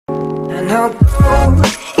no gold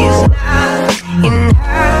is not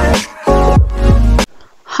enough.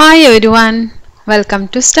 Hi everyone, welcome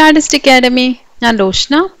to Stardust Academy. ഞാൻ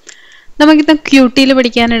റോഷ്ന. നമുക്കിന്ന് ക്യൂട്ടിയിൽ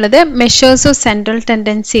പഠിക്കാനുള്ളത് measures of central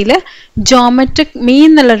ടെൻഡൻസിയിൽ geometric mean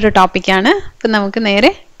എന്നുള്ളൊരു ടോപ്പിക്കാണ്. അപ്പം നമുക്ക്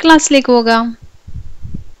നേരെ ക്ലാസ്സിലേക്ക് പോകാം.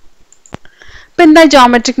 അപ്പം എന്താ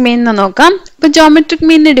ജോമെട്രിക് മീൻ എന്ന് നോക്കാം. അപ്പോൾ ജോമെട്രിക്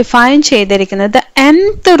മീനിനെ ഡിഫൈൻ ചെയ്തിരിക്കുന്നത്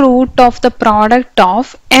nth root of the product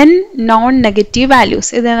of n non negative values.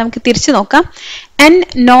 ഇത് നമുക്ക് തിരിച്ചു നോക്കാം. n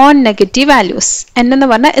non negative values. n എന്ന്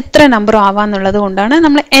പറഞ്ഞാൽ എത്ര നമ്പർ ആവാന്നുള്ളത് കൊണ്ടാണ്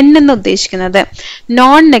നമ്മൾ n എന്ന് ഉദ്ദേശിക്കുന്നത്.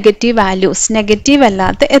 നോൺ നെഗറ്റീവ് വാല്യൂസ്, നെഗറ്റീവ്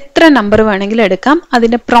അല്ലാത്ത എത്ര നമ്പർ വേണമെങ്കിലും എടുക്കാം,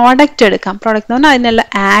 അതിന്റെ പ്രോഡക്റ്റ് എടുക്കാം. പ്രോഡക്റ്റ് എന്ന് പറഞ്ഞാൽ അതിനെല്ലാം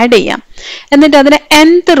ആഡ് ചെയ്യാം. എന്നിട്ട് അതിന്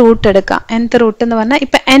nth റൂട്ട് എടുക്കാം. nth റൂട്ട് എന്ന് പറഞ്ഞാൽ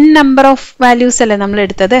ഇപ്പൊ n നമ്പർ ഓഫ് വാല്യൂസ് അല്ലേ നമ്മൾ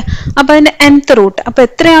എടുത്തത്. അപ്പൊ അതിന്റെ nth റൂട്ട്, അപ്പൊ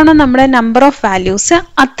എത്രയാണോ നമ്മുടെ നമ്പർ ഓഫ് വാല്യൂസ്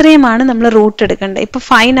അത്രയുമാണ് നമ്മൾ റൂട്ട് എടുക്കേണ്ടത്. ഇപ്പൊ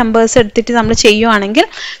 5 നമ്പേഴ്സ് എടുത്തിട്ട് നമ്മൾ ചെയ്യുവാണെങ്കിൽ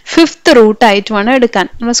 5th റൂട്ട് ആയിട്ട് വേണം എടുക്കാൻ.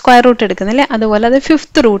 നമ്മൾ സ്ക്വയർ റൂട്ട് എടുക്കുന്നില്ലേ, അതുപോലെ അത്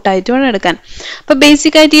 5th റൂട്ട് ആയിട്ട് വേണം എടുക്കാൻ. അപ്പൊ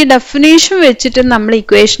ബേസിക് ആയിട്ട് ഈ ഡെഫിനേഷൻ വെച്ചിട്ട് നമ്മൾ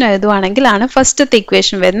ഇക്വേഷൻ എഴുതുവാണെങ്കിൽ ആണ് ഫസ്റ്റത്തെ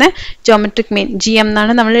ഇക്വേഷൻ വരുന്നത് ജോമെട്രിക് മീൻ. GM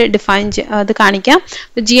എന്നാണ് നമ്മൾ ഡിഫൈൻ അത് കാണിക്കാം.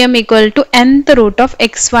 GM equal to nth root of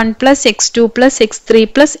x1 plus x2 plus x3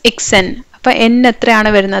 plus xn. അപ്പൊ n എത്രയാണ്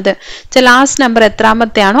വരുന്നത്, ലാസ്റ്റ് നമ്പർ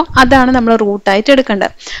എത്രാമത്തെ ആണോ അതാണ് നമ്മൾ റൂട്ടായിട്ട്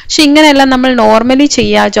എടുക്കേണ്ടത്. പക്ഷെ ഇങ്ങനെയല്ല നമ്മൾ നോർമലി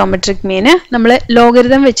ചെയ്യുക. ജോമെട്രിക് മീന് നമ്മൾ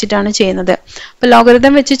ലോഗരിതം വെച്ചിട്ടാണ് ചെയ്യുന്നത്. അപ്പൊ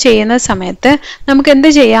ലോഗരിതം വെച്ച് ചെയ്യുന്ന സമയത്ത് നമുക്ക് എന്ത്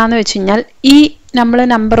ചെയ്യാന്ന് വെച്ച് കഴിഞ്ഞാൽ, ഈ നമ്മൾ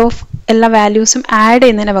നമ്പർ ഓഫ് എല്ലാ വാല്യൂസും ആഡ്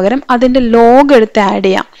ചെയ്യുന്നതിന് പകരം അതിന്റെ ലോഗ് എടുത്ത് ആഡ്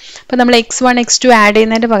ചെയ്യാം. അപ്പൊ നമ്മൾ x1 x2 ആഡ്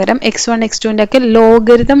ചെയ്യുന്നതിന് പകരം x1 x2ന്റെ ഒക്കെ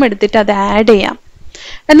ലോഗരിതം എടുത്തിട്ട് അത് ആഡ് ചെയ്യാം.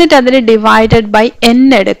 എന്നിട്ട് അതിന് ഡിവൈഡഡ് ബൈ n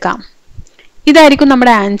എടുക്കാം. ഇതായിരിക്കും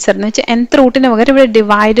നമ്മുടെ ആൻസർ. എന്ന് വെച്ചാൽ nth റൂട്ടിന് പകരം ഇവിടെ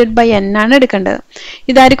ഡിവൈഡഡ് ബൈ n ആണ് എടുക്കേണ്ടത്.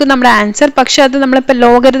 ഇതായിരിക്കും നമ്മുടെ ആൻസർ. പക്ഷെ അത് നമ്മളിപ്പോൾ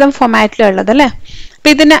ലോഗരിതം ഫോമാറ്റിലുള്ളത് അല്ലേ. അപ്പൊ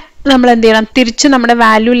ഇതിനെ നമ്മൾ എന്ത് ചെയ്യണം, തിരിച്ച് നമ്മുടെ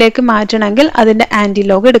വാല്യൂലേക്ക് മാറ്റണമെങ്കിൽ അതിന്റെ ആന്റി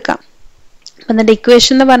ലോഗ് എടുക്കാം. അതിന്റെ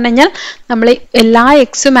ഇക്വേഷൻ എന്ന് പറഞ്ഞു കഴിഞ്ഞാൽ നമ്മൾ എല്ലാ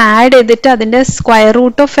എക്സും ആഡ് ചെയ്തിട്ട് അതിന്റെ സ്ക്വയർ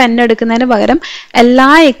റൂട്ട് ഓഫ് n എടുക്കുന്നതിന് പകരം എല്ലാ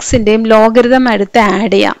എക്സിന്റെയും ലോഗരിതം എടുത്ത്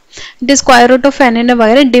ആഡ് ചെയ്യാം. എന്നിട്ട് സ്ക്വയർ റൂട്ട് ഓഫ് n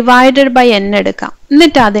പകരം ഡിവൈഡഡ് ബൈ n എടുക്കാം.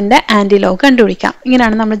 എന്നിട്ട് അതിന്റെ ആന്റി ലോഗ് കണ്ടുപിടിക്കാം.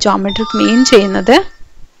 ഇങ്ങനെയാണ് നമ്മൾ ജോമെട്രിക് മീൻ ചെയ്യുന്നത്.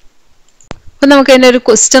 അപ്പൊ നമുക്ക് അതിന്റെ ഒരു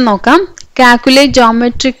ക്വസ്റ്റ്യൻ നോക്കാം. Calculate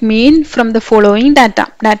geometric mean from the following data.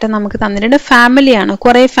 Data നമുക്ക് തന്നിട്ടുണ്ട്. ഫാമിലിയാണ്,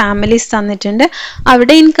 കുറെ ഫാമിലീസ് തന്നിട്ടുണ്ട്,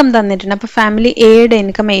 അവിടെ ഇൻകം തന്നിട്ടുണ്ട്. അപ്പൊ ഫാമിലി എയുടെ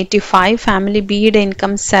ഇൻകം 85, ഫാമിലി ബിയുടെ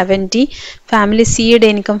ഇൻകം 70, ഫാമിലി സിയുടെ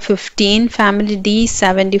income 15, family D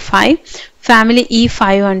 75, family E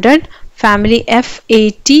 500, family F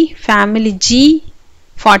 80, family G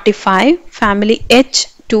 45, family H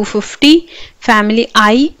 250, family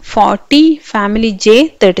I 40, family J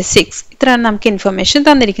 36. ഇത്രയാണ് നമുക്ക് ഇൻഫർമേഷൻ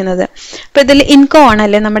തന്നിരിക്കുന്നത്. അപ്പൊ ഇതിൽ ഇൻകം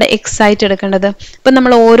ആണല്ലേ നമ്മുടെ എക്സ് ആയിട്ട് എടുക്കേണ്ടത്. അപ്പൊ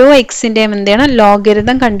നമ്മൾ ഓരോ എക്സിന്റെയും എന്ത് ചെയ്യണം,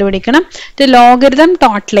 ലോഗരിതം കണ്ടുപിടിക്കണം. ലോഗരിതം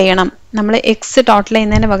ടോട്ടൽ ചെയ്യണം. നമ്മൾ എക്സ് ടോട്ടൽ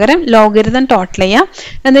ചെയ്യുന്നതിന് പകരം ലോഗരിതം ടോട്ടൽ ചെയ്യാം.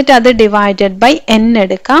 എന്നിട്ട് അത് ഡിവൈഡഡ് ബൈ n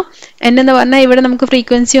എടുക്കാം. n എന്ന് പറഞ്ഞാൽ ഇവിടെ നമുക്ക്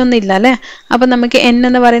ഫ്രീക്വൻസി ഒന്നും ഇല്ല അല്ലെ. അപ്പൊ നമുക്ക് n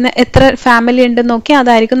എന്ന് പറയുന്ന എത്ര ഫാമിലി ഉണ്ടെന്ന് നോക്കിയാൽ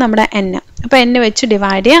അതായിരിക്കും നമ്മുടെ n. അപ്പൊ n വെച്ച്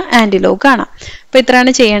ഡിവൈഡ് ചെയ്യാം, ആന്റി ലോഗ് കാണാം. അപ്പൊ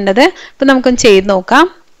ഇത്രയാണ് ചെയ്യേണ്ടത്. അപ്പൊ നമുക്കൊന്ന് ചെയ്ത് നോക്കാം.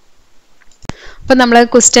 അപ്പൊ നമ്മൾ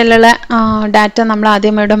ക്വസ്റ്റ്യനിലുള്ള ഡാറ്റ നമ്മൾ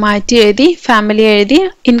ആദ്യം ഇവിടെ മാറ്റി എഴുതി, ഫാമിലി എഴുതി,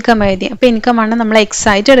 ഇൻകം എഴുതി. അപ്പൊ ഇൻകം ആണ് നമ്മൾ എക്സ്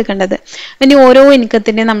ആയിട്ട് എടുക്കേണ്ടത്. ഇനി ഓരോ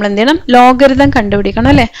ഇൻകത്തിന്റെയും നമ്മൾ എന്ത് ചെയ്യണം, ലോഗരിതം കണ്ടുപിടിക്കണം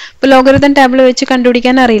അല്ലെ. ഇപ്പൊ ലോഗരിതം ടേബിൾ വെച്ച്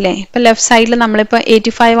കണ്ടുപിടിക്കാൻ അറിയില്ലേ. ഇപ്പൊ ലെഫ്റ്റ് സൈഡിൽ നമ്മളിപ്പോ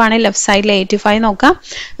 85 ആണെങ്കിൽ ലെഫ്റ്റ് സൈഡിൽ 85 നോക്കാം.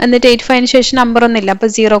 എന്നിട്ട് 85 ശേഷം നമ്പർ ഒന്നും ഇല്ല, അപ്പൊ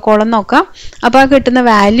 0 കോളം നോക്കാം. അപ്പൊ ആ കിട്ടുന്ന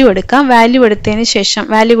വാല്യൂ എടുക്കാം. വാല്യൂ എടുത്തതിന് ശേഷം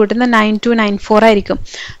വാല്യൂ കിട്ടുന്ന 9294 ആയിരിക്കും.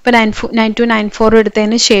 അപ്പൊ 9294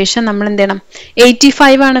 എടുത്തതിന് ശേഷം നമ്മൾ എന്ത് ചെയ്യണം,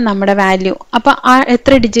 85 ആണ് നമ്മുടെ വാല്യൂ. അപ്പൊ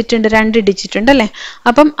എത്ര ഡിജിറ്റ് ഉണ്ട്, 2 ഡിജിറ്റ് ഉണ്ട് അല്ലെ.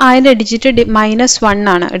 അപ്പം അതിന്റെ ഡിജിറ്റ് -1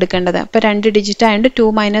 ആണ് എടുക്കേണ്ടത്. അപ്പൊ 2 ഡിജിറ്റ് ആയതുകൊണ്ട് 2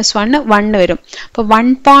 - 1 1 വരും. അപ്പൊ 1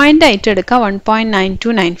 പോയിന്റ് ആയിട്ട് എടുക്കാം,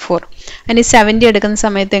 1.9294. ഇനി 70 എടുക്കുന്ന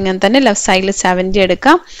സമയത്ത് ഇങ്ങനെ തന്നെ ലെഫ്റ്റ് സൈഡിൽ 70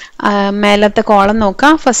 എടുക്കാം. മേലത്തെ കോളം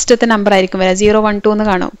നോക്കാം, ഫസ്റ്റത്തെ നമ്പർ ആയിരിക്കും വരാം, 0 1 2 എന്ന്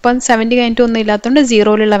കാണും. ഇപ്പം 70 കഴിഞ്ഞിട്ട് ഒന്നും ഇല്ലാത്തതുകൊണ്ട്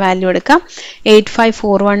 0യിലുള്ള വാല്യൂ എടുക്കാം,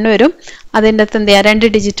 8541 വരും. അതിൻ്റെ അകത്ത് എന്ത് ചെയ്യാം, 2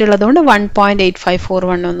 ഡിജിറ്റ് ഉള്ളതുകൊണ്ട്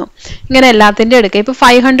 1.8541 വന്നു. ഇങ്ങനെ എല്ലാത്തിൻ്റെ എടുക്കുക. ഇപ്പൊ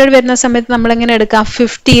 500 വരുന്ന സമയത്ത് നമ്മൾ എങ്ങനെ എടുക്കാം,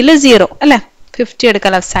 50യിൽ 0 അല്ലെ, 50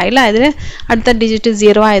 എടുക്കാം ലെഫ്റ്റ് സൈഡിൽ. അതിന് അടുത്ത ഡിജിറ്റ്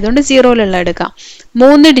 0 ആയതുകൊണ്ട് 0യിലുള്ള എടുക്കാം.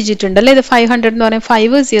 3 ഡിജിറ്റ് ഉണ്ട് അല്ലെ, ഇത് 500 എന്ന് പറയുമ്പോൾ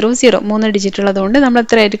 500 3 ഡിജിറ്റ് ഉള്ളതുകൊണ്ട് നമ്മൾ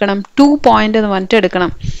എത്ര എടുക്കണം, 2 പോയിന്റ് എന്ന് പറഞ്ഞിട്ട്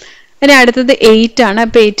എടുക്കണം. ഇനി അടുത്തത് 8 ആണ്.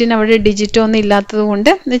 അപ്പൊ 8ന് അവിടെ ഡിജിറ്റ് ഒന്നും ഇല്ലാത്തത്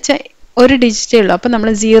കൊണ്ട് എന്ന് വെച്ചാൽ ഒരു ഡിജിറ്റേ ഉള്ളൂ. അപ്പൊ നമ്മൾ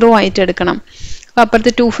 0 ആയിട്ട് എടുക്കണം. അപ്പൊ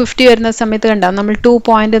അപ്പുറത്ത് 250 വരുന്ന സമയത്ത് കണ്ടാവും നമ്മൾ 2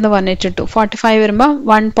 പോയിന്റ് എന്ന് പറഞ്ഞിട്ടിട്ടു. 45 വരുമ്പോൾ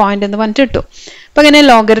 1 പോയിന്റ് എന്ന് പറഞ്ഞിട്ടിട്ടു. അപ്പൊ അങ്ങനെ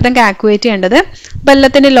ലോഗരിതം കാൽക്കുലേറ്റ് ചെയ്യേണ്ടത്. അപ്പൊ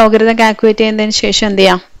എല്ലാത്തിന്റെ ലോഗരിതം കാൽക്കുലേറ്റ് ചെയ്യുന്നതിന് ശേഷം എന്ത്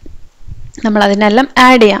ചെയ്യാം, നമ്മൾ അതിനെല്ലാം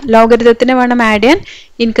ആഡ് ചെയ്യാം. ലോഗരിതത്തിന് വേണം ആഡ് ചെയ്യാൻ,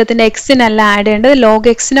 ഇൻകത്തിന്റെ എക്സിനല്ല ആഡ് ചെയ്യേണ്ടത്, ലോഗ്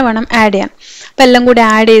എക്സിന് വേണം ആഡ് ചെയ്യാൻ. അപ്പൊ എല്ലാം കൂടി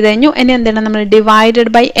ആഡ് ചെയ്ത് കഴിഞ്ഞു. ഇനി എന്താണ്, നമ്മൾ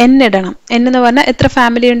ഡിവൈഡഡ് ബൈ n ഇടണം. n എന്ന് പറഞ്ഞാൽ എത്ര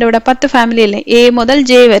ഫാമിലി ഉണ്ട് ഇവിടെ, 10 ഫാമിലി അല്ലേ, എ മുതൽ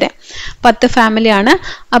ജെ വരെ. 10 ഫാമിലിയാണ്.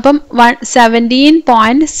 അപ്പം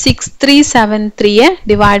 17.6373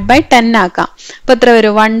 ഡിവൈഡ് ബൈ 10 ആക്കാം. അപ്പോൾ എത്ര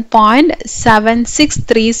വരും?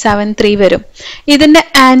 1.76373 വരും. ഇതിന്റെ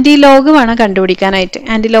ആന്റി ലോഗ് വേണം കണ്ടുപിടിക്കാനായിട്ട്.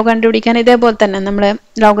 ആന്റി ലോഗ് കണ്ടുപിടിക്കാൻ ഇതേപോലെ തന്നെ നമ്മൾ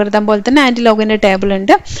ലോഗരിതം പോലെ തന്നെ ആന്റി ലോഗിന്റെ ടേബിൾ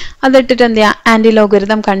ഉണ്ട്. അതിട്ടിട്ട് എന്ത് ചെയ്യുക? ആന്റി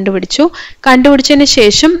ലോഗരിതം കണ്ടുപിടിച്ചതിന്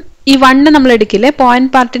ശേഷം ഈ 1 നമ്മൾ എടുക്കില്ലേ,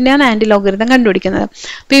 പോയിന്റ് പാർട്ടിന്റെയാണ് ആന്റി ലോഗരിതം കണ്ടുപിടിക്കുന്നത്.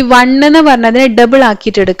 അപ്പൊ ഈ 1 എന്ന് പറഞ്ഞതിനെ ഡബിൾ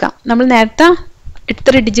ആക്കിയിട്ട് എടുക്കാം. നമ്മൾ നേരത്തെ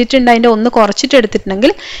എത്ര ഡിജിറ്റ് ഉണ്ട് അതിന്റെ ഒന്ന് കുറച്ചിട്ട്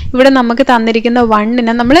എടുത്തിട്ടുണ്ടെങ്കിൽ ഇവിടെ നമുക്ക് തന്നിരിക്കുന്ന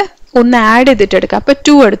 1നെ നമ്മൾ ഒന്ന് ആഡ് ചെയ്തിട്ട് എടുക്കാം. അപ്പൊ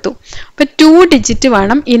 2 എടുത്തു. അപ്പൊ 2 ഡിജിറ്റ്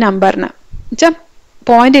വേണം ഈ നമ്പറിന്. വെച്ചാൽ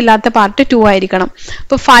പോയിന്റ് ഇല്ലാത്ത പാർട്ട് 2 ആയിരിക്കണം.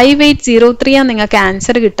 അപ്പൊ 5803 ആണ് നിങ്ങൾക്ക്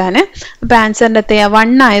ആൻസർ കിട്ടാന്. അപ്പൊ ആൻസറിന്റെ എത്രയാ?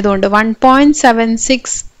 1 ആയതുകൊണ്ട്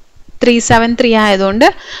 1.76373 ആയതുകൊണ്ട്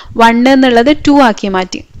 1 എന്നുള്ളത് 2 ആക്കി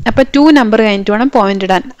മാറ്റി. അപ്പൊ 2 നമ്പർ കഴിഞ്ഞിട്ട് വേണം പോയിന്റ്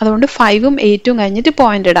ഇടാൻ. അതുകൊണ്ട് 5ഉം 8ഉം കഴിഞ്ഞിട്ട്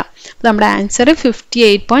പോയിന്റ് ഇടാം. നമ്മുടെ ആൻസർ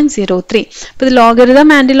 58.03. അപ്പൊ ഇത് ലോഗരിതം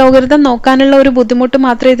ആന്റി ലോഗരിതം നോക്കാനുള്ള ഒരു ബുദ്ധിമുട്ട്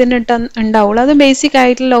മാത്രമേ ഇതിന് ഉണ്ടാവുള്ളൂ. അത് ബേസിക്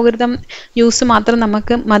ആയിട്ടുള്ള ലോഗരിതം യൂസ് മാത്രം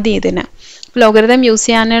നമുക്ക് മതി ഇതിന്. ലോഗരിതം യൂസ്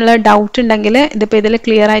ചെയ്യാനുള്ള ഡൗട്ട് ഉണ്ടെങ്കിൽ, ഇതിപ്പോൾ ഇതിൽ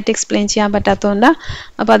ക്ലിയർ ആയിട്ട് എക്സ്പ്ലെയിൻ ചെയ്യാൻ പറ്റാത്തതുകൊണ്ടാണ്.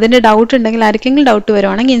 അപ്പോൾ അതിൻ്റെ ഡൗട്ട് ഉണ്ടെങ്കിൽ, ആർക്കെങ്കിലും ഡൗട്ട്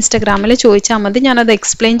വരുവാണെങ്കിൽ ഇൻസ്റ്റാഗ്രാമിൽ ചോദിച്ചാൽ മതി, ഞാനത്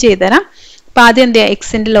എക്സ്പ്ലെയിൻ ചെയ്തുതരാം. അപ്പോൾ ആദ്യം എന്ത് ചെയ്യുക?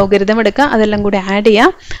 എക്സിൻ്റെ ലോഗരിതം എടുക്കുക, അതെല്ലാം കൂടി ആഡ്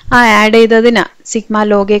ചെയ്യുക. ആ ആഡ് ചെയ്തതിന് sigma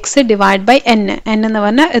log X divide by N എന്ന്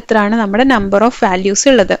പറഞ്ഞാൽ എത്രയാണ് നമ്മുടെ നമ്പർ ഓഫ് വാല്യൂസ്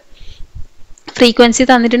ഉള്ളത്. ഫ്രീക്വൻസി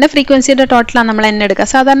തന്നിട്ടുണ്ട്, ഫ്രീക്വൻസിയുടെ ടോട്ടലാണ് നമ്മൾ എൻ എടുക്കുക,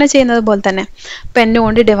 സാധാരണ ചെയ്യുന്നത് പോലെ തന്നെ. അപ്പം എൻ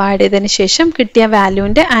കൊണ്ട് ഡിവൈഡ് ചെയ്തതിന് ശേഷം കിട്ടിയ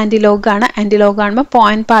വാല്യൂവിൻ്റെ ആൻറ്റി ലോഗ് ആണ്. ആൻറ്റി ലോഗ് കാണുമ്പോൾ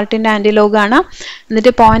പോയിന്റ് പാർട്ടിൻ്റെ ആൻറ്റി ലോഗ് ആണ്.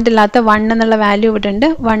 എന്നിട്ട് പോയിന്റ് ഇല്ലാത്ത 1 എന്നുള്ള വാല്യൂ ഇവിടെ ഉണ്ട്.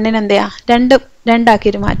 1ന് എന്ത് ചെയ്യുക?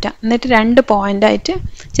 രണ്ടാക്കിയിട്ട് മാറ്റാം. എന്നിട്ട് 2 പോയിന്റ് ആയിട്ട്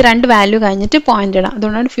 2 വാല്യൂ കഴിഞ്ഞിട്ട് പോയിന്റ് ഇടാം.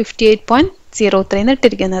 അതുകൊണ്ടാണ് 58.03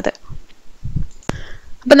 ഇട്ടിരിക്കുന്നത്.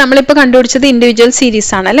 അപ്പം നമ്മളിപ്പോൾ കണ്ടുപിടിച്ചത് ഇൻഡിവിജ്വൽ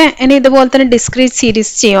സീരീസ് ആണ് അല്ലേ. ഇനി ഇതുപോലെ തന്നെ ഡിസ്ക്രീറ്റ്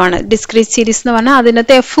സീരീസ് ചെയ്യുവാണ്. ഡിസ്ക്രീറ്റ് സീരീസ് എന്ന് പറഞ്ഞാൽ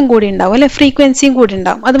അതിനകത്ത് എഫും കൂടി ഉണ്ടാവും അല്ലെ, ഫ്രീക്വൻസിയും കൂടി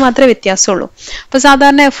ഉണ്ടാവും. അത് മാത്രമേ വ്യത്യാസമുള്ളൂ. അപ്പോൾ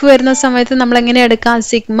സാധാരണ എഫ് വരുന്ന സമയത്ത് നമ്മൾ എങ്ങനെ എടുക്കാം?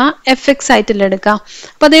 സിഗ്മ എഫ് എക്സ് ആയിട്ടല്ല എടുക്കാം.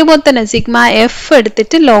 അപ്പോൾ അതേപോലെ തന്നെ സിഗ്മ എഫ്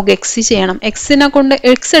എടുത്തിട്ട് ലോഗ് എക്സ് ചെയ്യണം. എക്സിനെ കൊണ്ട്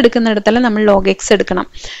എക്സ് എടുക്കുന്നിടത്തല്ല നമ്മൾ ലോഗ് എക്സ് എടുക്കണം.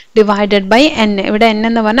 Divided by N. ഇവിടെ എൻ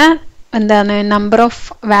എന്ന് പറഞ്ഞാൽ എന്താണ്? നമ്പർ ഓഫ്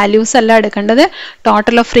വാല്യൂസ് അല്ല എടുക്കേണ്ടത്,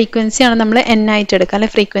 ടോട്ടൽ ഓഫ് ഫ്രീക്വൻസി ആണ് നമ്മൾ എൻ ആയിട്ട് എടുക്കുക അല്ലെ,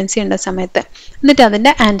 ഫ്രീക്വൻസി ഉണ്ട സമയത്ത്. എന്നിട്ട്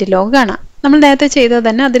അതിൻ്റെ ആൻറ്റി ലോഗ് ആണ്. നമ്മൾ നേരത്തെ ചെയ്തത്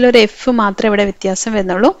തന്നെ, അതിലൊരു എഫ് മാത്രമേ ഇവിടെ വ്യത്യാസം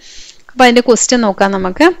വരുന്നുള്ളൂ. അപ്പോൾ അതിൻ്റെ ക്വസ്റ്റ്യൻ നോക്കാം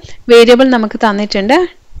നമുക്ക്. വേരിയബിൾ നമുക്ക് തന്നിട്ടുണ്ട്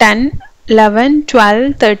 10, 11, 12,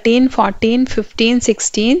 13, 14, 15,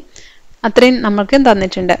 16 അത്രയും നമുക്ക്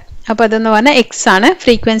തന്നിട്ടുണ്ട്. അപ്പോൾ അതെന്ന് പറഞ്ഞാൽ എക്സ് ആണ്.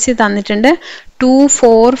 ഫ്രീക്വൻസി തന്നിട്ടുണ്ട് 2,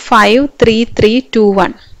 4, 5, 3, 3, 2,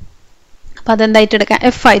 1. അപ്പോൾ അതെന്തായിട്ട് എടുക്കാം?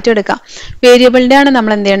 എഫ് ആയിട്ട് എടുക്കാം. വേരിയബിളിൻ്റെ ആണ്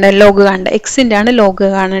നമ്മൾ എന്ത് ചെയ്യേണ്ടത്? ലോഗ് കാണേണ്ടത്. എക്സിൻ്റെ ആണ് ലോഗ്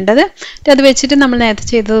കാണേണ്ടത്. അത് വെച്ചിട്ട് നമ്മൾ നേരത്തെ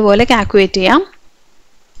ചെയ്തതുപോലെ കാൽക്കുലേറ്റ് ചെയ്യാം.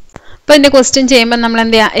 അപ്പോൾ ഇതിൻ്റെ ക്വസ്റ്റ്യൻ ചെയ്യുമ്പോൾ നമ്മൾ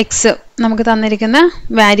എന്ത് ചെയ്യാം? എക്സ് നമുക്ക് തന്നിരിക്കുന്ന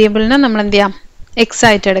വാരിയബിളിനെ നമ്മൾ എന്ത് ചെയ്യാം? എക്സ്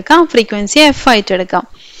ആയിട്ട് എടുക്കാം. ഫ്രീക്വൻസി എഫ് ആയിട്ട് എടുക്കാം.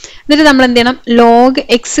 എന്നിട്ട് നമ്മൾ എന്ത് ചെയ്യണം? ലോഗ്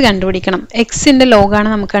എക്സ് കണ്ടുപിടിക്കണം. എക്സിൻ്റെ ലോഗാണ്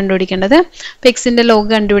നമുക്ക് കണ്ടുപിടിക്കേണ്ടത്. അപ്പോൾ എക്സിൻ്റെ ലോഗ്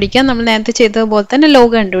കണ്ടുപിടിക്കാം. നമ്മൾ നേരത്തെ ചെയ്തതുപോലെ തന്നെ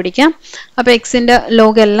ലോഗ് കണ്ടുപിടിക്കാം. അപ്പോൾ എക്സിൻ്റെ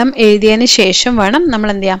ലോഗ് എല്ലാം എഴുതിയതിന് ശേഷം വേണം നമ്മൾ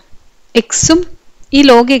എന്ത് ചെയ്യാം? എക്സും ഈ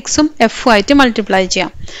ലോഗ് എക്സും എഫും ആയിട്ട് മൾട്ടിപ്ലൈ ചെയ്യാം.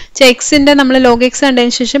 എക്സിൻ്റെ നമ്മൾ ലോഗ് എക്സ്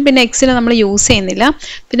കണ്ടതിന് ശേഷം പിന്നെ എക്സിനെ നമ്മൾ യൂസ് ചെയ്യുന്നില്ല.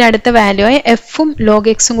 പിന്നെ അടുത്ത വാല്യൂ ആയി എഫും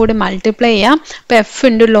ലോഗ് എക്സും കൂടി മൾട്ടിപ്ലൈ ചെയ്യാം. അപ്പോൾ എഫ്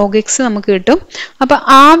ഇൻറ്റു ലോഗ് എക്സ് നമുക്ക് കിട്ടും. അപ്പോൾ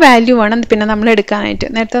ആ വാല്യൂ വേണം പിന്നെ നമ്മൾ എടുക്കാനായിട്ട്.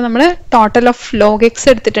 നേരത്തെ നമ്മൾ ടോട്ടൽ ഓഫ് ലോഗ് എക്സ്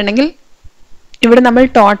എടുത്തിട്ടുണ്ടെങ്കിൽ ഇവിടെ നമ്മൾ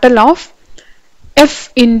total of F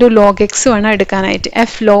into log X വേണം എടുക്കാനായിട്ട്.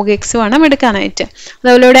 എഫ് ലോഗ് എക്സ് വേണം എടുക്കാനായിട്ട്.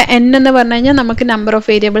 അതുപോലെ ഇവിടെ എൻ എന്ന് പറഞ്ഞു കഴിഞ്ഞാൽ നമുക്ക് നമ്പർ ഓഫ്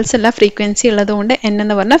വേരിയബിൾസ് അല്ല, ഫ്രീക്വൻസി ഉള്ളതുകൊണ്ട് എൻ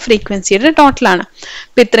എന്ന് പറഞ്ഞാൽ ഫ്രീക്വൻസിയുടെ ടോട്ടലാണ്.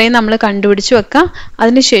 അപ്പോൾ ഇത്രയും നമ്മൾ കണ്ടുപിടിച്ച് വെക്കാം.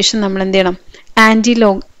 അതിനുശേഷം നമ്മൾ എന്ത് ചെയ്യണം? ആൻറ്റി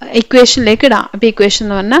ലോഗ് ഇക്വേഷനിലേക്ക് ഇടാം. അപ്പോൾ ഇക്വേഷൻ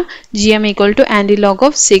എന്ന് പറഞ്ഞാൽ GM equal to anti log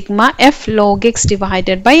of sigma F log X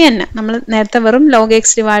divided by N. നമ്മൾ നേരത്തെ വെറും log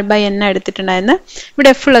X divide by N എടുത്തിട്ടുണ്ടായിരുന്നു. ഇവിടെ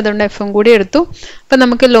എഫ് ഉള്ളതുകൊണ്ട് എഫും കൂടി എടുത്തു. അപ്പോൾ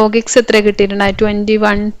നമുക്ക് ലോഗ് എക്സ് എത്ര കിട്ടിയിട്ടുണ്ടായി?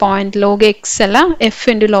 21. ലോഗ് എക്സ് അല്ല, F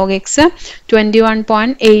into log X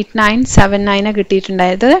 21.8979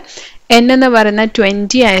 കിട്ടിയിട്ടുണ്ടായത്. N എന്ന് പറയുന്നത്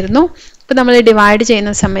 20 ആയിരുന്നു. അപ്പോൾ നമ്മൾ ഡിവൈഡ്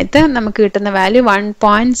ചെയ്യുന്ന സമയത്ത് നമുക്ക് കിട്ടുന്ന വാല്യൂ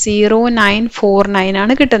 1.0949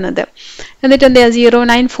 ആണ് കിട്ടുന്നത്. എന്നിട്ട് എന്ത് ചെയ്യുക?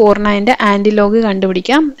 0949ൻ്റെ ആൻറ്റി ലോഗ്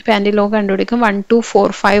കണ്ടുപിടിക്കാം. അപ്പോൾ ആൻറ്റി ലോഗ് കണ്ടുപിടിക്കും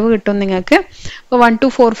 1245 കിട്ടും നിങ്ങൾക്ക്. അപ്പോൾ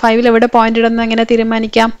 1245 എവിടെ പോയിന്റ് ഇടുന്നത് എങ്ങനെ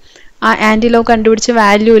തീരുമാനിക്കാം? ആ ആൻറ്റി ലോഗ് കണ്ടുപിടിച്ച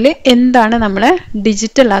വാല്യൂവിൽ എന്താണ് നമ്മൾ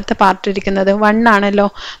ഡിജിറ്റ് അല്ലാത്ത പാർട്ട് ഇരിക്കുന്നത്? 1 ആണല്ലോ.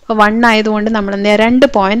 അപ്പോൾ 1 ആയതുകൊണ്ട് നമ്മൾ എന്ത് ചെയ്യുക? 2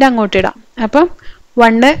 പോയിന്റ് അങ്ങോട്ട് ഇടാം. അപ്പം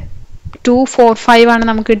 1.245 ആണ്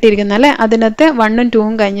നമുക്ക് കിട്ടിയിരിക്കുന്നത് അല്ലേ. അതിനകത്ത് 1ഉം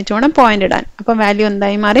 2ഉം കഴിഞ്ഞിട്ട് വേണം പോയിന്റ് ഇടാൻ. അപ്പം വാല്യൂ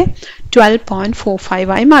എന്തായി മാറി? 12.45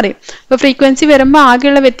 ആയി മാറി. അപ്പോൾ ഫ്രീക്വൻസി വരുമ്പോൾ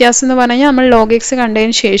ആകെയുള്ള വ്യത്യാസം എന്ന് പറഞ്ഞു കഴിഞ്ഞാൽ നമ്മൾ ലോഗ് എക്സ്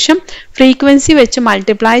കണ്ടതിന് ശേഷം ഫ്രീക്വൻസി വെച്ച്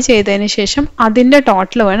മൾട്ടിപ്ലൈ ചെയ്തതിന് ശേഷം അതിൻ്റെ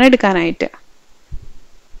ടോട്ടൽ വേണം എടുക്കാനായിട്ട്.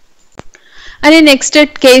 അതിന് നെക്സ്റ്റ്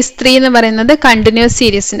കേസ് 3 എന്ന് പറയുന്നത് കണ്ടിന്യൂസ്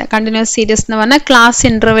സീരീസിന്റെ. കണ്ടിന്യൂസ് സീരീസ് എന്ന് പറഞ്ഞാൽ ക്ലാസ്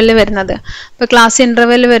ഇന്റർവെല് വരുന്നത്. അപ്പോൾ ക്ലാസ്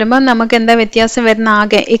ഇന്റർവെല് വരുമ്പോൾ നമുക്ക് എന്താ വ്യത്യാസം വരുന്ന?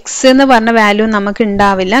 ആകെ എക്സ് എന്ന് പറഞ്ഞ വാല്യൂ നമുക്ക്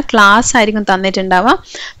ഉണ്ടാവില്ല, ക്ലാസ് ആയിരിക്കും തന്നിട്ടുണ്ടാവുക.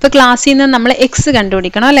 അപ്പോൾ ക്ലാസ്സിൽ നിന്ന് നമ്മൾ എക്സ്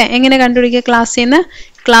കണ്ടുപിടിക്കണം അല്ലെ? എങ്ങനെ കണ്ടുപിടിക്കുക? ക്ലാസ്സിൽ നിന്ന്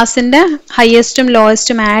ക്ലാസിന്റെ ഹയസ്റ്റും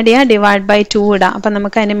ലോവസ്റ്റും ആഡ് ചെയ്യുക, ഡിവൈഡ് ബൈ 2 ഇടാം. അപ്പം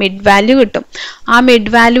നമുക്ക് അതിന് മിഡ് വാല്യൂ കിട്ടും. ആ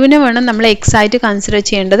മിഡ് വാല്യൂവിനെ വേണം നമ്മൾ എക്സ് ആയിട്ട് കൺസിഡർ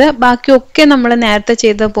ചെയ്യേണ്ടത്. ബാക്കിയൊക്കെ നമ്മൾ നേരത്തെ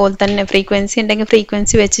ചെയ്ത പോലെ തന്നെ ഫ്രീക്വൻസി ഉണ്ടെങ്കിൽ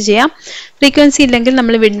ഫ്രീക്വൻസി വെച്ച് ചെയ്യാം, ഫ്രീക്വൻസി ഇല്ലെങ്കിൽ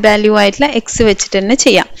നമ്മൾ മിഡ് വാല്യൂ ആയിട്ടുള്ള എക്സ് വെച്ചിട്ട് തന്നെ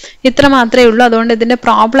ചെയ്യാം. ഇത്ര മാത്രമേ ഉള്ളൂ. അതുകൊണ്ട് ഇതിന്റെ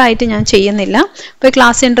പ്രോബ്ലം ആയിട്ട് ഞാൻ ചെയ്യുന്നില്ല. ഇപ്പോൾ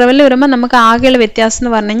ക്ലാസ് ഇന്റർവെല്ലിൽ വരുമ്പോൾ നമുക്ക് ആകെയുള്ള വ്യത്യാസം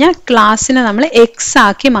എന്ന് പറഞ്ഞു കഴിഞ്ഞാൽ ക്ലാസ്സിനെ നമ്മൾ എക്സ്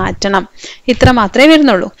ആക്കി മാറ്റണം. ഇത്ര മാത്രമേ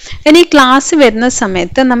വരുന്നുള്ളൂ. ഇനി ക്ലാസ് വരുന്ന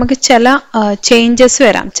സമയത്ത് നമുക്ക് ചില ചേഞ്ചസ് വരാം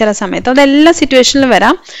ചില സമയത്ത്. അതെല്ലാ സിറ്റുവേഷനിലും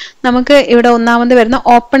വരാം. നമുക്ക് ഇവിടെ ഒന്നാമത് വരുന്ന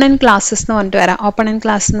ഓപ്പൺ ആൻഡ് ക്ലാസ്സസ് എന്ന് പറഞ്ഞിട്ട് വരാം. ഓപ്പൺ ആൻഡ്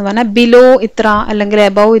ക്ലാസ് എന്ന് പറഞ്ഞാൽ ബിലോ ഇത്ര അല്ലെങ്കിൽ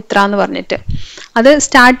എബവ് ഇത്ര എന്ന് പറഞ്ഞിട്ട്. അത്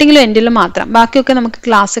സ്റ്റാർട്ടിങ്ങിലും എൻഡിലും മാത്രം. ബാക്കിയൊക്കെ നമുക്ക്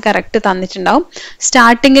ക്ലാസ് കറക്റ്റ് തന്നിട്ടുണ്ടാവും.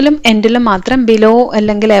 സ്റ്റാർട്ടിങ്ങിലും എൻഡിലും മാത്രം ബിലോ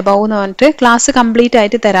അല്ലെങ്കിൽ എബവ് എന്ന് പറഞ്ഞിട്ട് ക്ലാസ് കംപ്ലീറ്റ്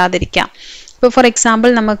ആയിട്ട് തരാതിരിക്കാം. ഇപ്പോൾ ഫോർ എക്സാമ്പിൾ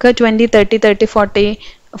നമുക്ക് 20, 30, 30, 40,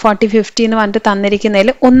 40, 50 എന്ന് പറഞ്ഞിട്ട് തന്നിരിക്കുന്നതിൽ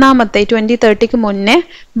ഒന്നാമത്തെ 20, 30ക്ക് മുന്നേ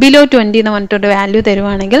ബിലോ 20 എന്ന് പറഞ്ഞിട്ടൊരു വാല്യൂ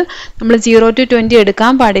തരുവാണെങ്കിൽ നമ്മൾ 0 to 20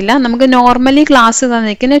 എടുക്കാൻ പാടില്ല. നമുക്ക് നോർമലി ക്ലാസ്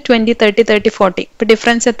തന്നിരിക്കുന്നത് 20, 30, 30, 40. ഇപ്പം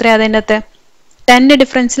ഡിഫറൻസ് എത്രയാണ് അതിൻ്റെ അകത്ത്? 10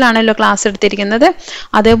 ഡിഫറൻസിലാണല്ലോ ക്ലാസ് എടുത്തിരിക്കുന്നത്.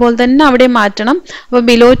 അതേപോലെ തന്നെ അവിടെ മാറ്റണം. അപ്പോൾ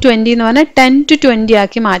ബിലോ 20 എന്ന് പറഞ്ഞാൽ 10 to 20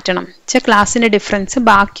 ആക്കി മാറ്റണം. ക്ലാസ്സിന്റെ ഡിഫറൻസ്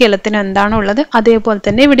ബാക്കി എല്ലാത്തിനും എന്താണോ ഉള്ളത് അതേപോലെ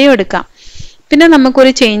തന്നെ ഇവിടെയും എടുക്കാം. പിന്നെ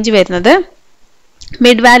നമുക്കൊരു ചേഞ്ച് വരുന്നത്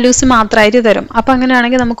മിഡ് വാല്യൂസ് മാത്രമായിട്ട് തരും. അപ്പം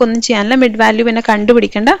അങ്ങനെയാണെങ്കിൽ നമുക്കൊന്നും ചെയ്യാനില്ല, മിഡ് വാല്യൂ പിന്നെ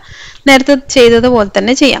കണ്ടുപിടിക്കേണ്ട, നേരത്തെ ചെയ്തതുപോലെ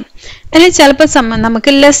തന്നെ ചെയ്യാം. ഇനി ചിലപ്പോൾ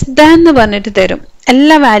നമുക്ക് ലെസ് ദാൻ എന്ന് പറഞ്ഞിട്ട് തരും.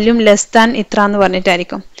 എല്ലാ വാല്യൂം ലെസ് ദാൻ ഇത്ര എന്ന്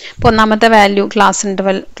പറഞ്ഞിട്ടായിരിക്കും. ഇപ്പോൾ ഒന്നാമത്തെ വാല്യൂ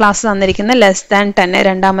ക്ലാസ് തന്നിരിക്കുന്ന ലെസ് ദാൻ 10,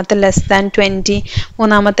 രണ്ടാമത്തെ ലെസ് ദാൻ 20,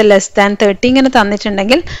 മൂന്നാമത്തെ ലെസ് ദാൻ 30 ഇങ്ങനെ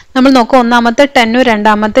തന്നിട്ടുണ്ടെങ്കിൽ നമ്മൾ നോക്കുക ഒന്നാമത്തെ 10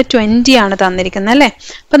 രണ്ടാമത്തെ 20 ആണ് തന്നിരിക്കുന്നത് അല്ലേ?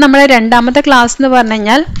 അപ്പം നമ്മുടെ രണ്ടാമത്തെ ക്ലാസ് എന്ന് പറഞ്ഞു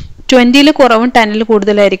കഴിഞ്ഞാൽ 20ൽ കുറവും 10ൽ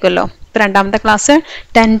കൂടുതലായിരിക്കുമല്ലോ. രണ്ടാമത്തെ ക്ലാസ്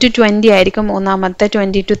 10 to 20 ആയിരിക്കും, മൂന്നാമത്തെ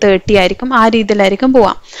 20 to 30 ആയിരിക്കും. ആ രീതിയിലായിരിക്കും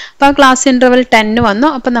പോവാം. അപ്പോൾ ആ ക്ലാസ് ഇന്റർവെൽ 10 വന്നു.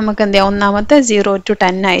 അപ്പം നമുക്ക് എന്ത് ചെയ്യാം? ഒന്നാമത്തെ 0 to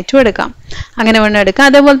 10 ആയിട്ടും എടുക്കാം. അങ്ങനെ വേണം എടുക്കാം.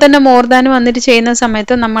 അതേപോലെ തന്നെ മോർ ദാൻ വന്നിട്ട് ചെയ്യുന്ന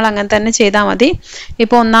സമയത്ത് നമ്മൾ അങ്ങനെ തന്നെ ചെയ്താൽ മതി.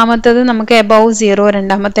 ഇപ്പോൾ ഒന്നാമത്തേത് നമുക്ക് എബവ് 0,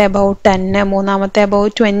 രണ്ടാമത്തെ എബവ് 10, മൂന്നാമത്തെ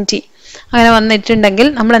എബവ് 20 അങ്ങനെ വന്നിട്ടുണ്ടെങ്കിൽ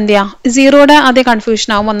നമ്മൾ എന്ത് ചെയ്യാം? 0യുടെ ആദ്യം കൺഫ്യൂഷൻ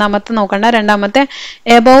ആവും. ഒന്നാമത്തെ നോക്കണ്ട, രണ്ടാമത്തെ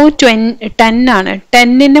എബവ് 10 ആണ്.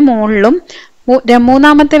 10ന്റെ മുകളിലും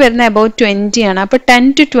മൂന്നാമത്തെ വരുന്ന അബൌട്ട് 20 ആണ്. അപ്പോൾ 10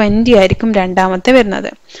 to 20 ആയിരിക്കും രണ്ടാമത്തെ വരുന്നത്.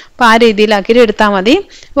 അപ്പോൾ ആ രീതിയിലാക്കിയിട്ട് എടുത്താൽ മതി.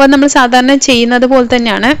 അപ്പോൾ നമ്മൾ സാധാരണ ചെയ്യുന്നത് പോലെ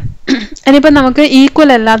തന്നെയാണ്. ഇനിയിപ്പോൾ നമുക്ക്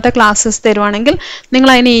ഈക്വൽ അല്ലാത്ത ക്ലാസ്സസ് തരുവാണെങ്കിൽ നിങ്ങൾ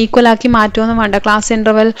അതിനെ ഈക്വൽ ആക്കി മാറ്റുമൊന്നും വേണ്ട. ക്ലാസ്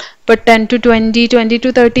ഇന്റർവെൽ ഇപ്പോൾ 10 to 20, 20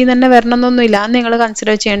 to 30 തന്നെ വരണമെന്നൊന്നുമില്ല. നിങ്ങൾ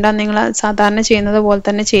കൺസിഡർ ചെയ്യേണ്ട, നിങ്ങൾ സാധാരണ ചെയ്യുന്നത് പോലെ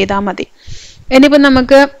തന്നെ ചെയ്താൽ മതി. ഇനിയിപ്പോൾ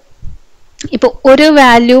നമുക്ക് ഇപ്പോൾ ഒരു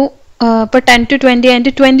വാല്യൂ ഇപ്പോൾ 10 to 20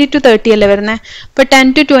 കഴിഞ്ഞിട്ട് 20 to 30 അല്ലേ വരുന്നത്. ഇപ്പോൾ 10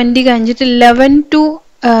 to 20 കഴിഞ്ഞിട്ട്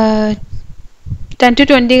 10 to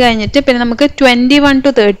 20 കഴിഞ്ഞിട്ട് പിന്നെ നമുക്ക് 21 to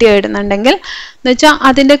 30 എഴുതുന്നുണ്ടെങ്കിൽ എന്ന് വെച്ചാൽ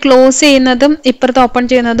അതിൻ്റെ ക്ലോസ് ചെയ്യുന്നതും ഇപ്പുറത്ത് ഓപ്പൺ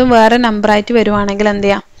ചെയ്യുന്നതും വേറെ നമ്പറായിട്ട് വരുവാണെങ്കിൽ എന്ത്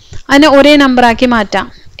ചെയ്യാം? അതിനെ ഒരേ നമ്പറാക്കി മാറ്റാം.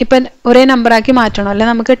 ഇപ്പം ഒരേ നമ്പറാക്കി മാറ്റണം അല്ലെ?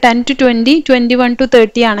 നമുക്ക് 10 to 20, 21 to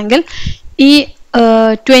 30 ആണെങ്കിൽ ഈ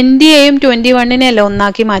 20യെയും 21നെ അല്ല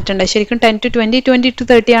ഒന്നാക്കി മാറ്റണ്ടേ? ശരിക്കും 10 to 20, 20 to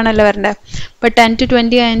 30 ആണല്ലോ വരേണ്ടത്. അപ്പോൾ 10 to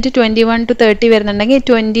 20 കഴിഞ്ഞിട്ട് 21 to 30 വരുന്നുണ്ടെങ്കിൽ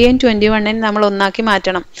 20യെയും 21നെയും നമ്മൾ ഒന്നാക്കി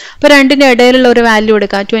മാറ്റണം. അപ്പോൾ രണ്ടിൻ്റെ ഇടയിലുള്ള ഒരു വാല്യൂ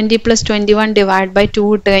എടുക്കുക. 20 + 21 ഡിവൈഡ് ബൈ 2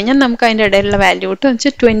 ഇട്ട് കഴിഞ്ഞാൽ നമുക്ക് അതിൻ്റെ ഇടയിലുള്ള വാല്യൂ കിട്ടും. എന്ന്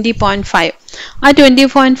വെച്ചാൽ 20.5. ആ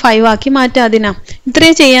 20.5 ആക്കി മാറ്റാം. അതിനാ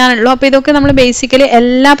ഇത്രയേ ചെയ്യാനുള്ളൂ. അപ്പോൾ ഇതൊക്കെ നമ്മൾ ബേസിക്കലി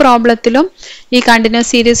എല്ലാ പ്രോബ്ലത്തിലും ഈ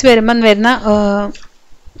കണ്ടിന്യൂസ് സീരീസ് വരുമ്പം വരുന്ന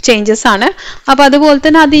ചേഞ്ചസ് ആണ്. അപ്പോൾ അതുപോലെ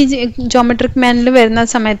തന്നെ അത് ഈ ജോമെട്രിക് മാനിൽ വരുന്ന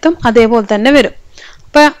സമയത്തും അതേപോലെ തന്നെ വരും.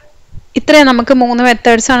 അപ്പോൾ ഇത്രയും നമുക്ക് 3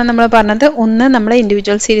 മെത്തേഡ്സ് ആണ് നമ്മൾ പറഞ്ഞത്. ഒന്ന് നമ്മൾ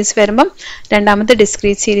ഇൻഡിവിജ്വൽ സീരീസ് വരുമ്പം, രണ്ടാമത്തെ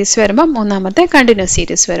ഡിസ്ക്രീറ്റ് സീരീസ് വരുമ്പം, മൂന്നാമത്തെ കണ്ടിന്യൂസ്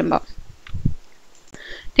സീരീസ് വരുമ്പം.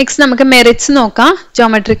 നെക്സ്റ്റ് നമുക്ക് മെറിറ്റ്സ് നോക്കാം.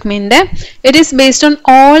 ജോമെട്രിക് മീനിന്റെ it is based on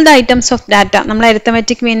all the items of data. നമ്മൾ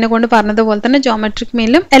അരിത്തമെറ്റിക് മീനിനെ കൊണ്ട് പറഞ്ഞതുപോലെ തന്നെ ജോമെട്രിക്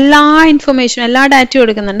മീനിലും എല്ലാ ഇൻഫർമേഷനും എല്ലാ ഡാറ്റയും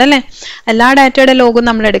എടുക്കുന്നുണ്ട് അല്ലേ? എല്ലാ ഡാറ്റയുടെ ലോഗും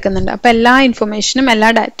നമ്മൾ എടുക്കുന്നുണ്ട്. അപ്പോൾ എല്ലാ ഇൻഫർമേഷനും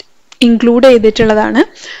എല്ലാ ഡാറ്റ ഇൻക്ലൂഡ് ചെയ്തിട്ടുള്ളതാണ്.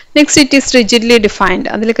 Next it is rigidly defined.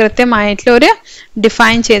 അതിൽ കൃത്യമായിട്ടുള്ള ഒരു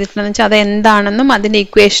ഡിഫൈൻ ചെയ്തിട്ടുണ്ടെന്ന് വെച്ചാൽ അത് എന്താണെന്നും അതിൻ്റെ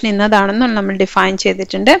ഇക്വേഷൻ ഇന്നതാണെന്നും നമ്മൾ ഡിഫൈൻ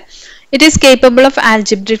ചെയ്തിട്ടുണ്ട്. It is capable of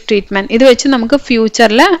algebraic treatment. ഇത് വെച്ച് നമുക്ക്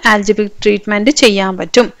ഫ്യൂച്ചറിൽ ആൽജിബ്രിക് ട്രീറ്റ്മെന്റ് ചെയ്യാൻ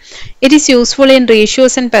പറ്റും. It is useful in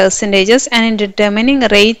ratios and percentages and in determining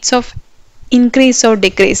rates of increase or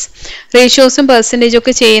decrease. റേഷ്യോസും പെർസെൻറ്റേജും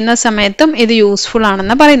ഒക്കെ ചെയ്യുന്ന സമയത്തും ഇത് യൂസ്ഫുൾ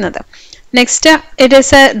ആണെന്ന് പറയുന്നത്. Next it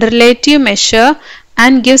is A relative measure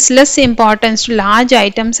and gives less importance to large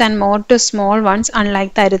items and more to small ones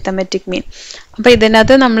unlike the arithmetic mean. അപ്പോൾ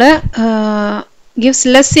ഇതിനകത്ത് നമ്മൾ gives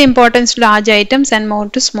less importance to large items and more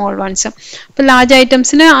to small ones. അപ്പോൾ large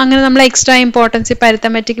items-ന് അങ്ങനെ നമ്മൾ extra importance ഇപ്പോൾ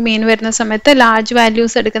arithmetic mean വരുന്ന സമയത്ത് large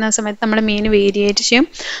values എടുക്കുന്ന സമയത്ത് നമ്മൾ മീൻ വേരിയേറ്റ് ചെയ്യും.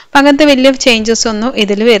 അപ്പം അങ്ങനത്തെ വലിയ ചേഞ്ചസ് ഒന്നും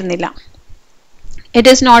ഇതിൽ വരുന്നില്ല. It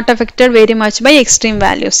is not affected very much by extreme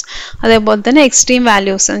values. അതേപോലെ തന്നെ എക്സ്ട്രീം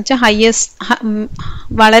വാല്യൂസ് എന്ന് വെച്ചാൽ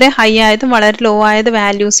വളരെ ഹൈ ആയതും വളരെ ലോ ആയത്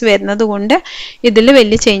വാല്യൂസ് വരുന്നത് കൊണ്ട് ഇതിൽ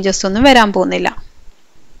വലിയ ചേഞ്ചസ് ഒന്നും വരാൻ പോകുന്നില്ല.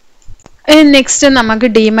 നെക്സ്റ്റ് നമുക്ക്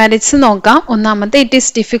ഡിമെറിറ്റ്സ് നോക്കാം. ഒന്നാമത്തെ it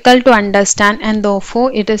is difficult to understand and ദോർഫോർ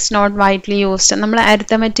it is not widely used. നമ്മൾ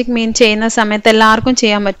അരിത്തമെറ്റിക് മീൻ ചെയ്യുന്ന സമയത്ത് എല്ലാവർക്കും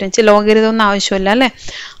ചെയ്യാൻ പറ്റും, ലോഗരിതം ഒന്നും ആവശ്യമില്ല അല്ലേ.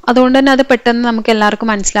 അതുകൊണ്ട് തന്നെ അത് പെട്ടെന്ന് നമുക്ക് എല്ലാവർക്കും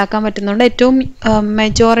മനസ്സിലാക്കാൻ പറ്റുന്നുണ്ട്. ഏറ്റവും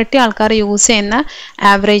മെജോറിറ്റി ആൾക്കാർ യൂസ് ചെയ്യുന്ന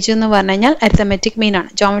ആവറേജ് എന്ന് പറഞ്ഞു കഴിഞ്ഞാൽ അരിത്തമെറ്റിക്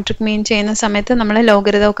മീനാണ്. ജോമെട്രിക് മീൻ ചെയ്യുന്ന സമയത്ത് നമ്മൾ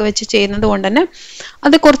ലോഗരിതമൊക്കെ വെച്ച് ചെയ്യുന്നത് കൊണ്ട് തന്നെ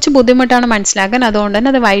അത് കുറച്ച് ബുദ്ധിമുട്ടാണ് മനസ്സിലാക്കാൻ. അതുകൊണ്ട്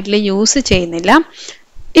തന്നെ അത് വൈഡ്ലി യൂസ് ചെയ്യുന്നില്ല.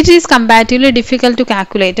 It is comparatively difficult to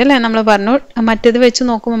calculate അല്ലേ. നമ്മൾ പറഞ്ഞു മറ്റേത് വെച്ച്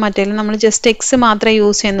നോക്കുമ്പോൾ മറ്റേതിൽ നമ്മൾ ജസ്റ്റ് എക്സ് മാത്രമേ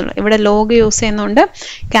യൂസ് ചെയ്യുന്നുള്ളൂ. ഇവിടെ ലോഗ് യൂസ് ചെയ്യുന്നതുകൊണ്ട്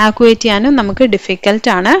കാൽക്കുലേറ്റ് ചെയ്യാനും നമുക്ക് ഡിഫിക്കൽട്ട്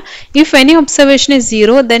ആണ്. If any observation is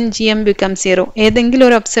 0 then GM become 0. ഏതെങ്കിലും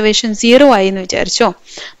ഒരു ഒബ്സർവേഷൻ 0 ആയി എന്ന് വിചാരിച്ചോ,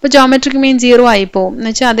 അപ്പോൾ ജോമെട്രിക് മീൻ 0 ആയി പോകും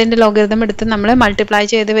എന്ന് വെച്ചാൽ അതിൻ്റെ ലോഗരിതം എടുത്ത് നമ്മൾ മൾട്ടിപ്ലൈ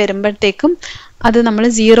ചെയ്ത് വരുമ്പോഴത്തേക്കും അത് നമ്മൾ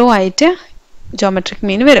 0 ആയിട്ട് ജോമെട്രിക്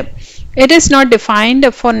മീൻ വരും. It is not defined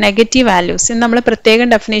four negative values. ഇന്ന് നമ്മൾ പ്രത്യേകം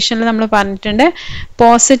ഡെഫിനേഷനിൽ നമ്മൾ പറഞ്ഞിട്ടുണ്ട്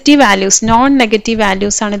positive values, non negative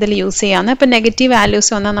values ആണ് ഇതിൽ യൂസ് ചെയ്യാവുന്നത്. അപ്പോൾ നെഗറ്റീവ് വാല്യൂസ്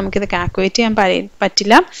വന്നാൽ നമുക്കിത് കാൽക്കുലേറ്റ് ചെയ്യാൻ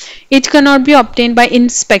പറ്റില്ല. It cannot be obtained by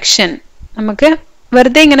inspection. നമുക്ക്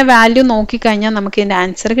വെറുതെ ഇങ്ങനെ വാല്യൂ നോക്കിക്കഴിഞ്ഞാൽ നമുക്ക് ഇതിൻ്റെ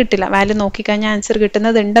ആൻസർ കിട്ടില്ല. വാല്യൂ നോക്കിക്കഴിഞ്ഞാൽ ആൻസർ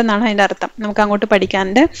കിട്ടുന്നത് ഉണ്ടെന്നാണ് അതിൻ്റെ അർത്ഥം. നമുക്ക് അങ്ങോട്ട്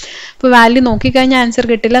പഠിക്കാനുണ്ട്. അപ്പോൾ വാല്യൂ നോക്കിക്കഴിഞ്ഞാൽ ആൻസർ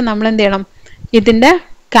കിട്ടില്ല. നമ്മൾ എന്ത് ചെയ്യണം, ഇതിൻ്റെ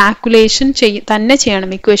കാൽക്കുലേഷൻ തന്നെ ചെയ്യണം,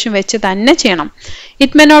 ഇക്വേഷൻ വെച്ച് തന്നെ ചെയ്യണം.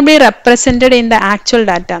 It may not be represented in the actual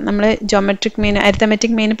data. നമ്മൾ ജോമെട്രിക് മീൻ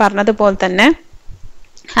അരിത്തമെറ്റിക് മീൻ പറഞ്ഞതുപോലെ തന്നെ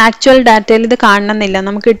ആക്ച്വൽ ഡാറ്റയിൽ ഇത് കാണണമെന്നില്ല.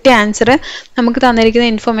 നമുക്ക് കിട്ടിയ ആൻസർ നമുക്ക് തന്നിരിക്കുന്ന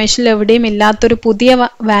ഇൻഫർമേഷനിൽ എവിടെയും ഇല്ലാത്തൊരു പുതിയ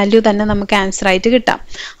വാല്യൂ തന്നെ നമുക്ക് ആൻസർ ആയിട്ട് കിട്ടാം.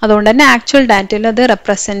 അതുകൊണ്ട് തന്നെ ആക്ച്വൽ ഡാറ്റയിൽ അത്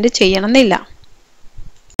റെപ്രസെൻറ്റ് ചെയ്യണമെന്നില്ല.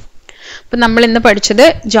 അപ്പോൾ നമ്മൾ ഇന്ന് പഠിച്ചത്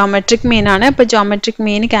ജോമെട്രിക് മീൻ ആണ്. അപ്പോൾ ജോമെട്രിക്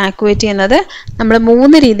മീൻ കാൽക്കുലേറ്റ് ചെയ്യുന്നത് നമ്മൾ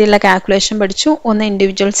 3 രീതിയിലുള്ള കാൽക്കുലേഷൻ പഠിച്ചു. ഒന്ന്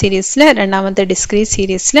ഇൻഡിവിജ്വൽ സീരീസിൽ, രണ്ടാമത്തെ ഡിസ്ക്രീറ്റ്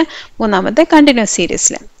സീരീസിൽ, മൂന്നാമത്തെ കണ്ടിന്യൂസ്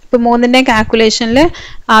സീരീസിൽ. ഇപ്പോൾ 3ൻ്റെ കാൽക്കുലേഷനിൽ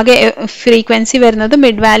ആകെ ഫ്രീക്വൻസി വരുന്നതും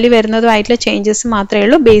മിഡ് വാല്യൂ വരുന്നതും ആയിട്ടുള്ള ചേഞ്ചസ് മാത്രമേ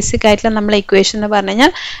ഉള്ളൂ. ബേസിക് ആയിട്ടുള്ള നമ്മളെ ഇക്വേഷൻ എന്ന് പറഞ്ഞു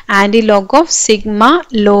കഴിഞ്ഞാൽ anti log of sigma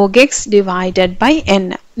log X divided by n.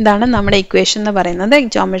 ഇതാണ് നമ്മുടെ ഇക്വേഷൻ എന്ന് പറയുന്നത്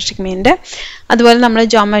ജോമെട്രിക് മീനിൻ്റെ. അതുപോലെ നമ്മൾ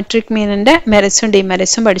ജോമെട്രിക് മീനിൻ്റെ മെറിറ്റ്സും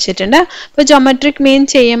ഡിമെറിറ്റ്സും പഠിച്ചിട്ടുണ്ട്. അപ്പോൾ ജോമെട്രിക് മീൻ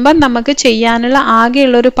ചെയ്യുമ്പോൾ നമുക്ക് ചെയ്യാനുള്ള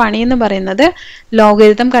ആകെയുള്ളൊരു പണി എന്ന് പറയുന്നത്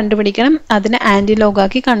ലോഗരിതം കണ്ടുപിടിക്കണം, അതിനെ ആൻറ്റി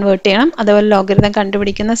ലോഗാക്കി കൺവേർട്ട് ചെയ്യണം. അതുപോലെ ലോഗരിതം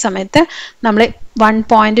കണ്ടുപിടിക്കുന്ന സമയത്ത് നമ്മൾ 1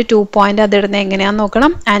 പോയിന്റ് 2 പോയിന്റ് അതിടുന്നത് എങ്ങനെയാണെന്ന്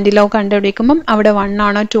നോക്കണം. ആൻറ്റി ലോഗ് കണ്ടുപിടിക്കുമ്പം അവിടെ 1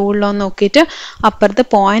 ആണോ 2 ഉള്ളോ എന്ന് നോക്കിയിട്ട് അപ്പുറത്ത്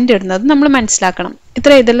പോയിന്റ് ഇടുന്നത് നമ്മൾ മനസ്സിലാക്കണം.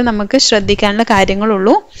 ഇത്ര ഇതിൽ നമുക്ക് ശ്രദ്ധിക്കാനുള്ള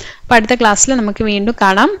കാര്യങ്ങളുള്ളൂ. അപ്പോൾ അടുത്ത ക്ലാസ്സിൽ നമുക്ക് വീണ്ടും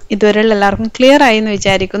കാണാം. ഇതുവരെയുള്ള എല്ലാവർക്കും ക്ലിയർ ആയി എന്ന്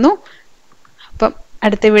വിചാരിക്കുന്നു. അപ്പം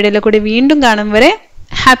അടുത്ത വീഡിയോയിൽ കൂടി വീണ്ടും കാണും വരെ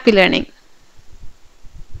ഹാപ്പി ലേണിംഗ്.